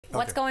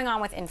What's going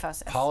on with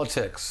Infosys?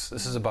 Politics.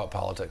 This is about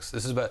politics.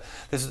 This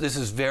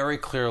is very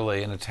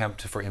clearly an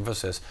attempt for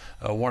Infosys,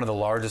 one of the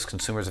largest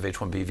consumers of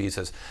H-1B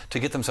visas, to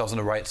get themselves on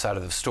the right side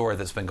of the story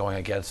that's been going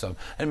against them,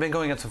 and been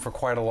going against them for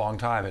quite a long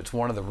time. It's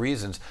one of the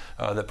reasons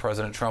that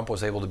President Trump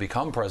was able to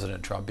become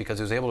President Trump, because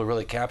he was able to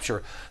really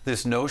capture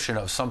this notion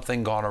of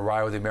something gone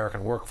awry with the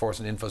American workforce,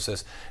 and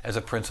Infosys as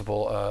a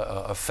principal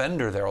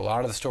offender there. A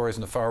lot of the stories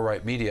in the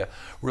far-right media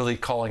really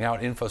calling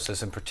out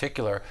Infosys in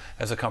particular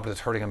as a company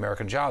that's hurting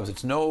American jobs.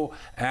 It's no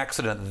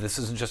accident that this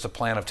isn't just a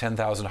plan of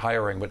 10,000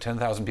 hiring, but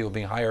 10,000 people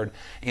being hired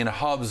in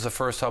hubs. The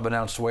first hub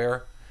announced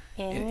where?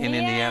 In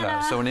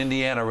Indiana. So in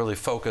Indiana, really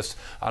focused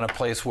on a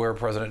place where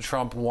President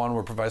Trump won,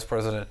 where Vice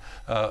President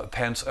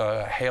Pence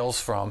hails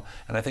from,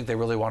 and I think they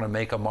really want to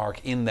make a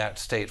mark in that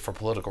state for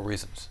political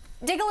reasons.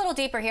 Dig a little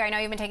deeper here. I know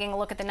you've been taking a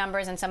look at the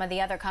numbers and some of the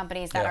other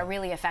companies that are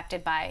really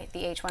affected by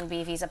the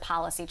H-1B visa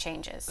policy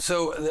changes.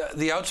 So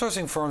the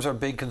outsourcing firms are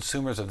big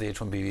consumers of the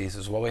H-1B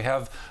visas. While we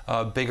have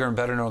bigger and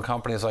better known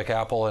companies like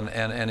Apple and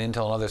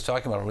Intel and others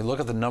talking about it, when we look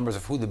at the numbers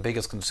of who the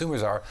biggest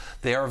consumers are,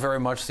 they are very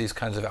much these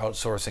kinds of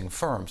outsourcing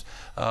firms.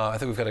 I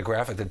think we've got a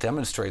graphic that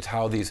demonstrates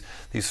how these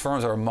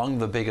firms are among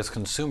the biggest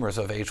consumers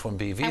of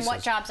H-1B visas. And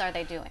what jobs are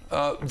they doing?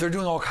 They're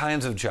doing all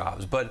kinds of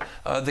jobs, but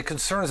the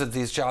concern is that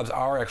these jobs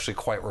are actually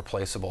quite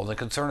replaceable. The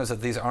concern is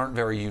that these aren't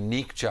very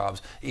unique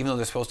jobs, even though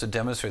they're supposed to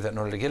demonstrate that in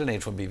order to get an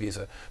H-1B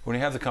visa. When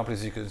you have the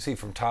companies you can see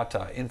from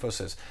Tata,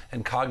 Infosys,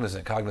 and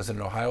Cognizant,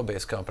 an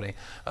Ohio-based company,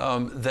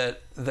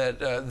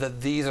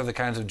 that these are the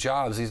kinds of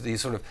jobs,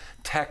 these sort of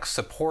tech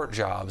support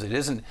jobs. It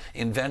isn't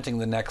inventing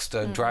the next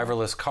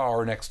driverless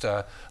car, next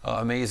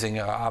amazing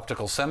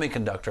optical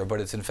semiconductor, but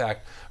it's in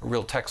fact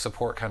real tech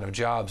support kind of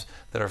jobs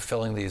that are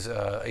filling these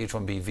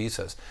H-1B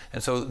visas.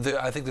 And so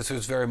I think this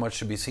is very much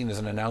should be seen as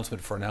an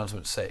announcement for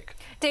announcement's sake.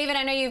 David,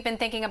 I know you've been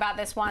thinking about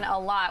this one a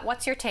lot.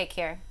 What's your take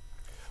here?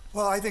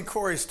 Well, I think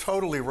Cory's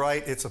totally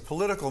right. It's a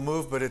political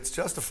move, but it's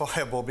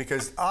justifiable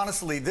because,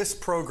 honestly, this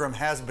program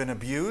has been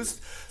abused.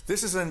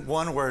 This isn't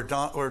one where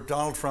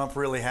Donald Trump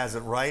really has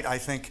it right. I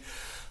think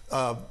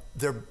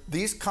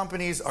these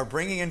companies are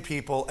bringing in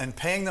people and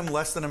paying them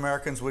less than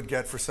Americans would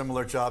get for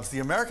similar jobs. The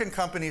American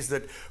companies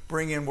that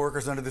bring in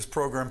workers under this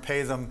program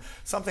pay them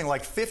something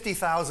like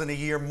 $50,000 a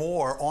year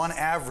more on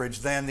average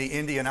than the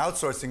Indian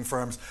outsourcing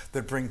firms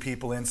that bring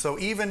people in. So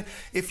even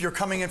if you're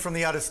coming in from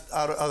the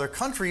other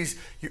countries,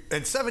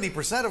 and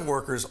 70% of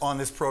workers on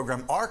this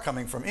program are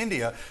coming from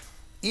India,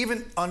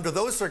 even under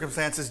those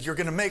circumstances, you're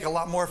going to make a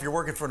lot more if you're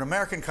working for an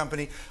American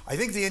company. I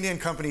think the Indian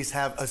companies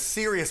have a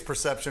serious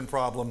perception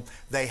problem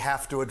they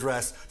have to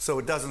address, so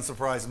it doesn't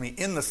surprise me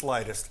in the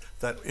slightest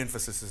that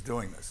Infosys is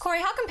doing this.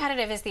 Cory, how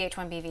competitive is the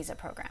H-1B visa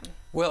program?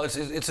 Well,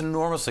 it's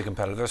enormously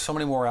competitive. There's so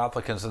many more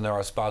applicants than there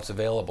are spots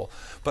available,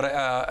 but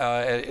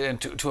and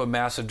to a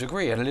massive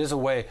degree. And it is a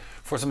way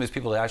for some of these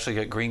people to actually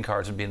get green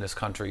cards and be in this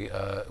country.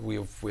 We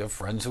have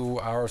friends who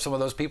are some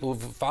of those people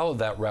who've followed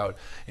that route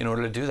in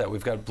order to do that.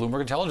 We've got Bloomberg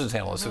Intelligence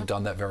analysts who've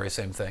done that very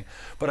same thing.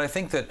 But I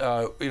think that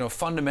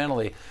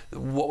fundamentally,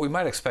 what we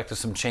might expect is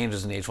some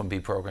changes in the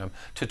H-1B program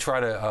to try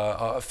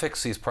to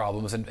fix these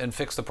problems and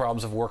fix the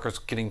problems of workers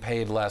getting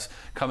paid less,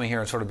 coming here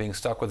and sort of being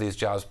stuck with these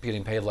jobs,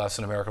 getting paid less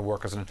than American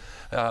workers, and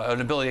an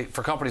ability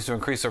for companies to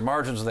increase their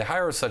margins when they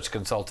hire such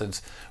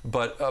consultants,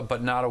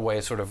 but not a way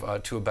sort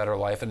of to a better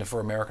life, and for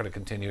America to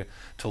continue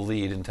to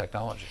lead in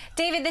technology.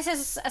 David, this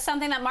is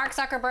something that Mark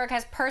Zuckerberg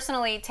has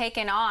personally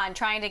taken on,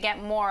 trying to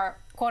get more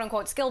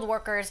quote-unquote skilled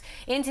workers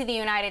into the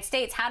United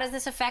States. How does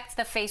this affect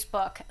the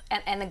Facebook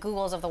and the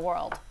Googles of the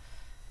world?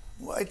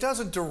 Well, it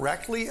doesn't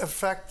directly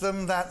affect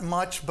them that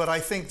much, but I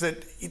think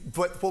that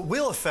what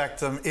will affect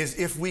them is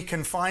if we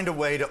can find a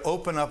way to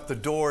open up the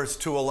doors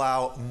to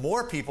allow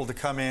more people to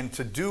come in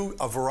to do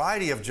a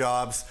variety of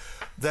jobs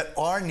that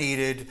are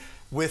needed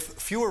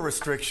with fewer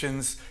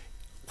restrictions,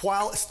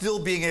 while still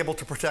being able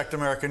to protect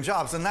American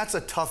jobs. And that's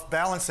a tough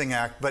balancing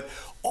act, but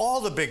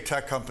all the big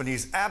tech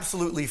companies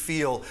absolutely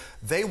feel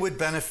they would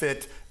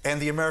benefit,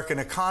 and the American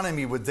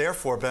economy would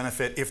therefore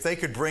benefit if they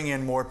could bring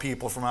in more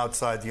people from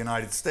outside the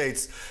United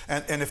States,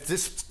 and if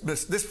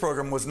this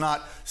program was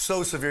not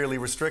so severely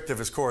restrictive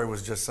as Cory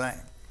was just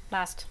saying.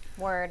 Last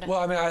word. Well,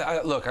 I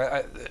mean, look,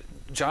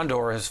 John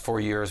Doerr has for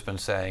years been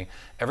saying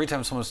every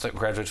time someone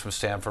graduates from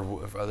Stanford,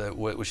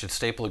 we should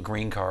staple a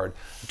green card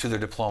to their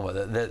diploma,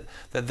 that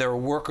there are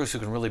workers who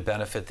can really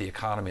benefit the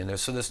economy. And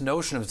so this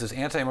notion of this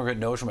anti-immigrant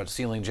notion about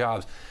stealing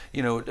jobs,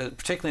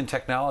 particularly in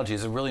technology,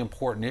 is a really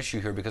important issue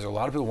here, because a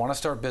lot of people want to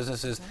start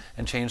businesses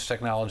and change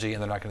technology,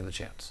 and they're not going to have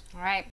the chance. All right.